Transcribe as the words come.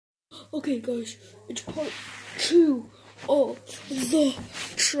Okay, guys, it's part 2 of the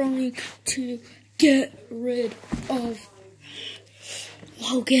trying to get rid of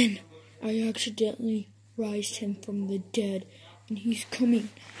Logan. I accidentally raised him from the dead, and he's coming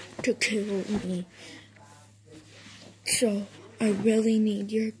to kill me. So, I really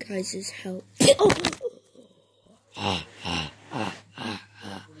need your guys' help.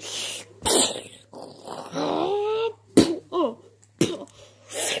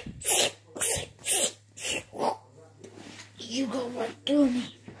 You go right through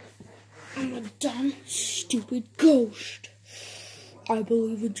me. I'm a dumb, stupid ghost. I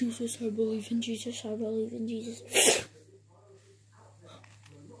believe in Jesus, I believe in Jesus, I believe in Jesus.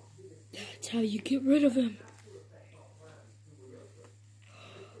 That's how you get rid of him.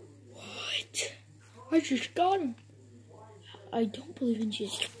 What? I just got him. I don't believe in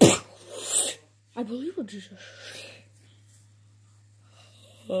Jesus. I believe in Jesus.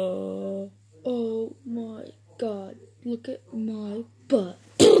 Oh my God. Look at my butt.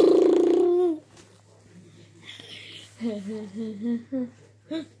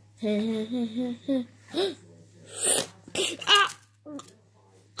 Ah!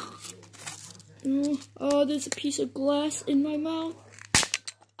 Oh, there's a piece of glass in my mouth.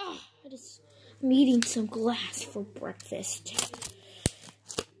 I'm eating some glass for breakfast.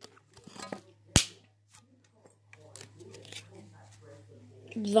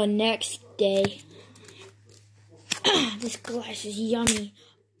 The next day. This glass is yummy.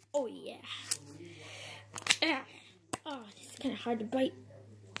 Oh yeah. Oh, this is kind of hard to bite.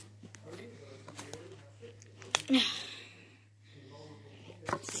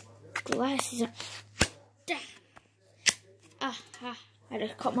 This glass is I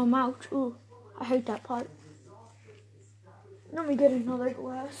just cut my mouth. Ooh, I hate that part. Let me get another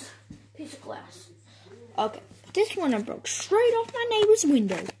glass. Piece of glass. Okay, this one I broke straight off my neighbor's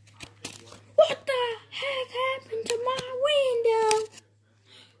window. What the heck happened to my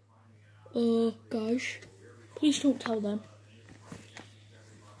window? Gosh. Please don't tell them.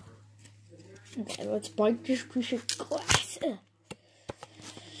 Okay, let's bite this piece of glass.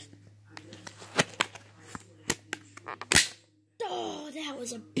 Oh, that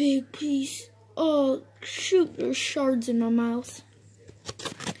was a big piece. Oh, shoot, there's shards in my mouth.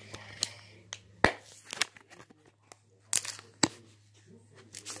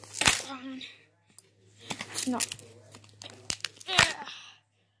 It's not.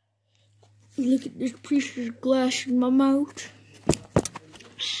 Look at this piece of glass in my mouth.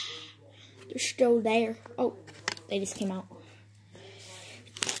 They're still there. Oh, they just came out.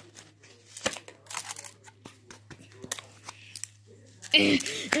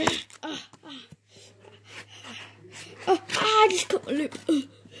 I just cut my lip. I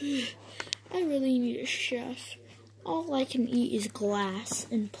really need a chef. All I can eat is glass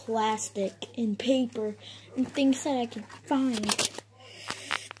and plastic and paper and things that I can find.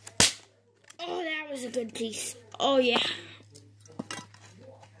 Oh, that was a good piece. Oh, yeah.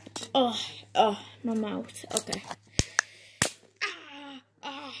 Oh, my mouth. Okay.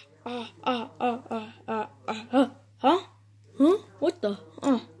 Huh? What the?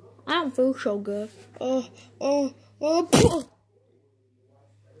 I don't feel so good.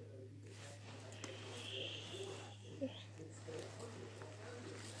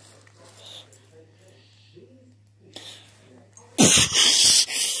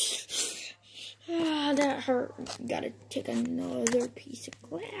 That hurt. Gotta take another piece of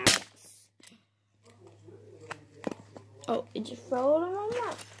glass. Oh, it just fell out of my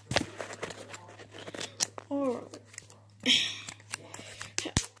mouth. Alright.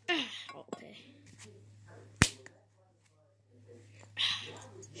 Okay.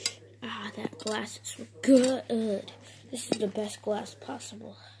 That glass is good. This is the best glass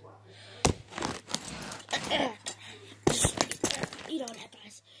possible. Eat all that,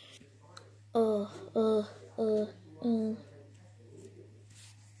 guys.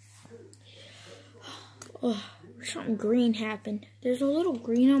 Something green happened. There's a little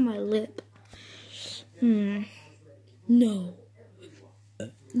green on my lip. No.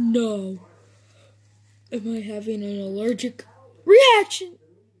 Am I having an allergic reaction?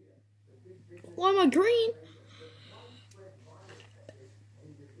 Why am I green?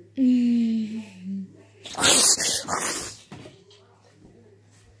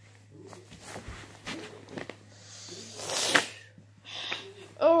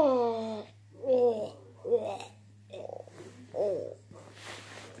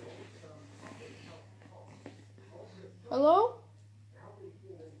 Hello?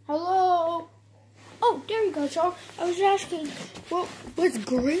 Hello? Oh, there you go, Charles. I was asking, what's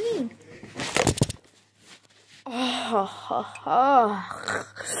green?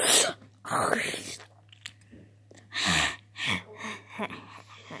 Oh,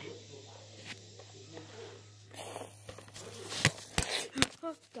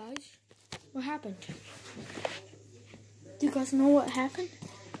 guys, what happened? Do you guys know what happened?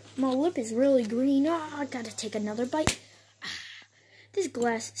 My lip is really green. Oh, I gotta take another bite. This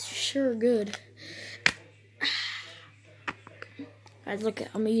glass is sure good. Guys, look,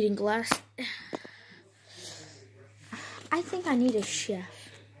 I'm eating glass. I think I need a chef.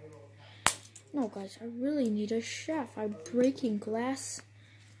 No, guys, I really need a chef. I'm breaking glass.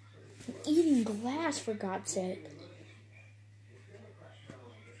 I'm eating glass, for God's sake.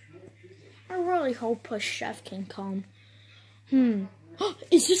 I really hope a chef can come.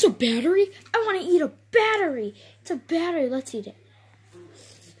 Is this a battery? I want to eat a battery. It's a battery. Let's eat it.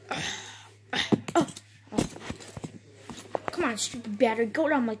 Oh. Come on, stupid battery. Go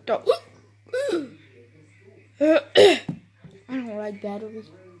down my throat. I don't like batteries.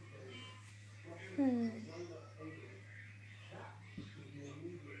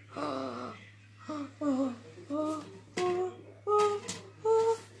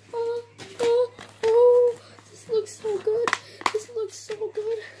 This looks so good. This looks so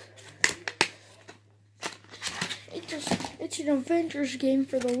good. It's an Avengers game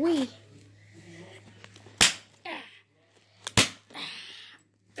for the Wii.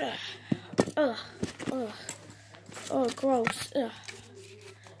 Oh, gross.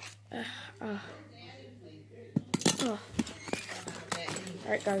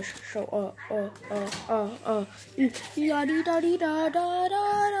 Alright, guys, so,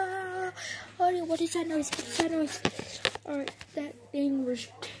 what is that noise? What's that noise? Alright, that thing was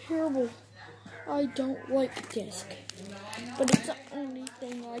terrible. I don't like disc, but it's the only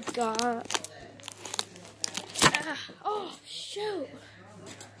thing I got. Oh, shoot.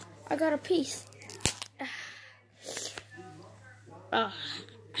 I got a piece.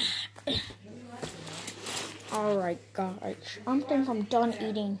 Alright, guys. I think I'm done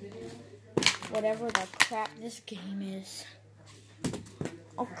eating whatever the crap this game is.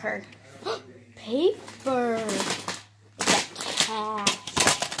 Okay. Paper. Got cash.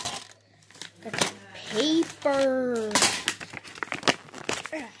 Got the paper.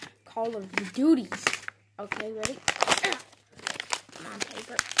 Call of Duties. Okay, ready? Come on,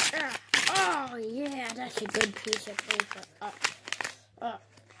 paper. Oh, yeah, that's a good piece of paper.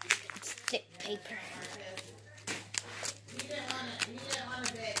 It's thick paper.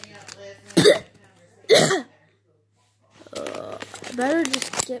 I better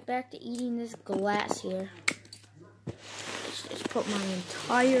just get back to eating this glass here. Just put my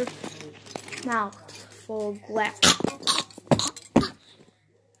entire mouth full of glass.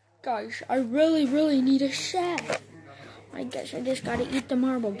 Guys, I really need a chef. I guess I just gotta eat the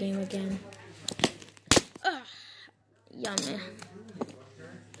marble game again. Yummy.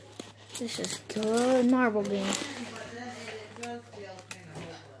 This is good marble game.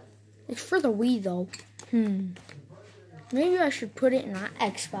 It's for the Wii though. Maybe I should put it in my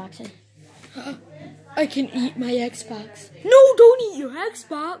Xbox. I can eat my Xbox. No, don't eat your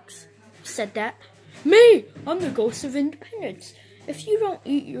Xbox. Who said that? Me! I'm the ghost of independence. If you don't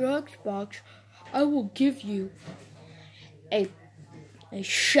eat your Xbox, I will give you a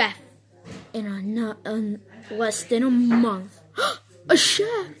chef in less than a month. A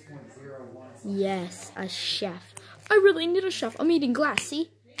chef! Yes, a chef. I really need a chef. I'm eating glass, see?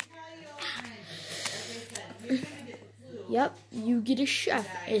 Yep, you get a chef.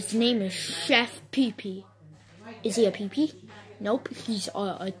 His name is Chef Pee-Pee. Is he a pee-pee? Nope, he's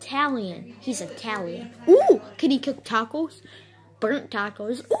Italian. He's Italian. Ooh, can he cook tacos? Burnt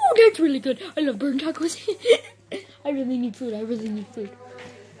tacos. Ooh, that's really good. I love burnt tacos. I really need food. I really need food.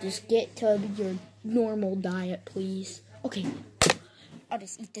 Just get to your normal diet, please. Okay, I'll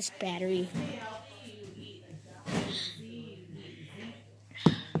just eat this battery.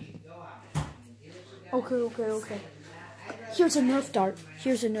 Okay. Here's a Nerf dart.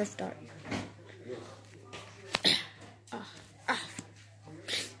 Here's a Nerf dart.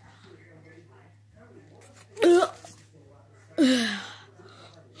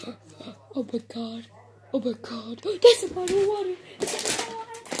 Oh my god. Oh my god. That's a bottle of water.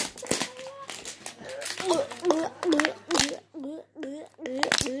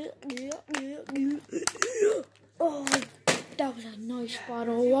 Oh, that was a nice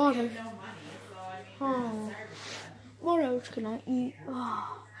bottle of water. Oh, what else can I eat?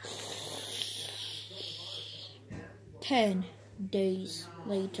 10 days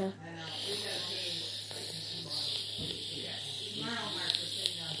later.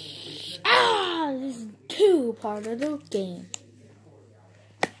 This is 2 part of the game.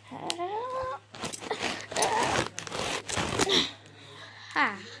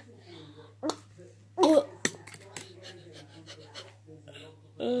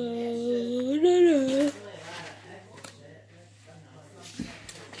 What?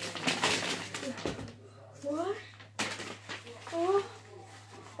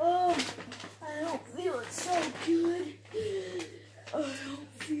 Oh, I don't feel it so good. I don't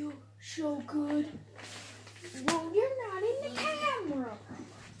feel so good. Well, you're not in the camera.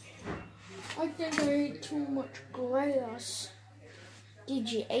 I think I ate too much glass.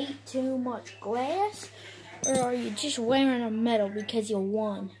 Did you eat too much glass? Or are you just wearing a medal because you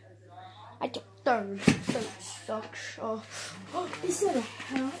won? I took third. Third sucks. Oh, is that a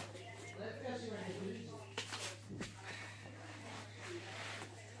hat?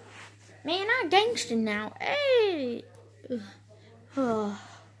 Man, I'm gangster now. Hey.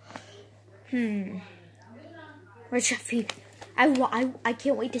 Where's Chef Pee? I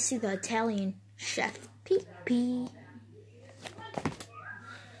can't wait to see the Italian Chef Pee.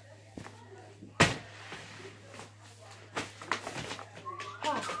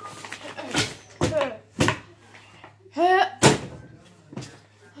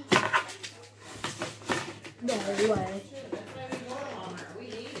 No way.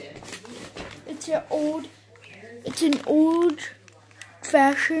 It's an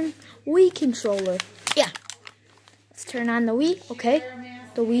old-fashioned Wii controller. Yeah. Let's turn on the Wii. Okay.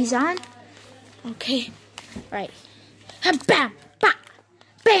 The Wii's on. Okay. Right. Bam! Bam!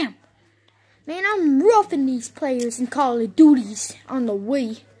 Bam! Man, I'm roughing these players in Call of Duties on the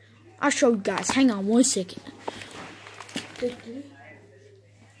Wii. I'll show you guys. Hang on 1 second. I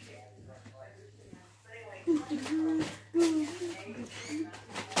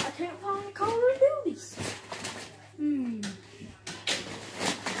can't find Call of Duties.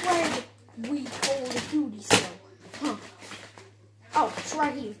 Where did we Call of Duties go? Huh. Oh, it's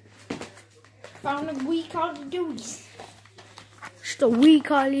right here. Found the Wii Call of Duties. It's the Wii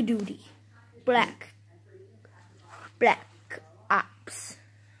Call of Duty. Black Ops.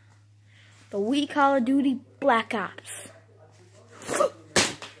 The Wii Call of Duty Black Ops.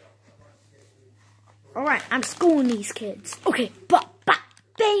 Alright, I'm schooling these kids. Okay, bam,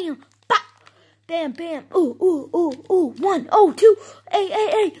 bam, bam, ooh, 1, 2,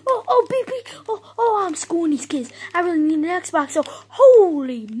 A, oh, I'm schooling these kids. I really need an Xbox, so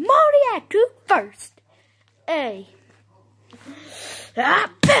holy moly, I do first. A. Bam,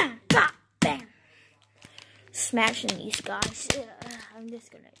 bam. Smashing these guys. I'm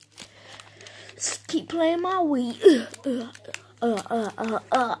just gonna keep playing my Wii.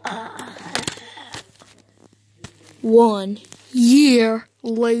 1 year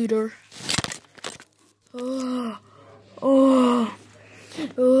later.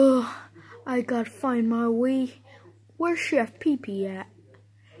 I gotta find my Wii. Where's Chef Pee at?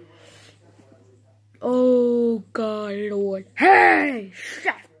 Oh God, Lord. Hey,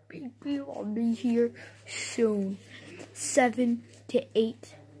 Chef Pee, I'll be here soon. 7 to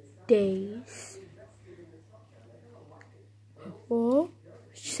 8 days. Oh,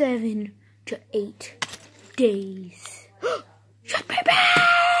 7 to 8 days. Chef Pee!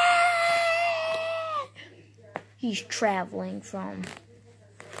 He's traveling from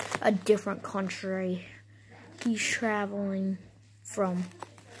a different country. He's traveling from...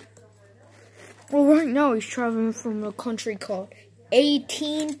 Well, right now he's traveling from a country called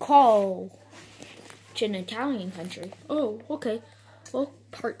 18 Call. It's an Italian country. Oh, okay. Well,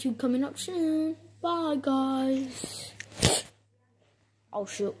 part 2 coming up soon. Bye, guys. Oh,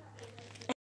 shoot.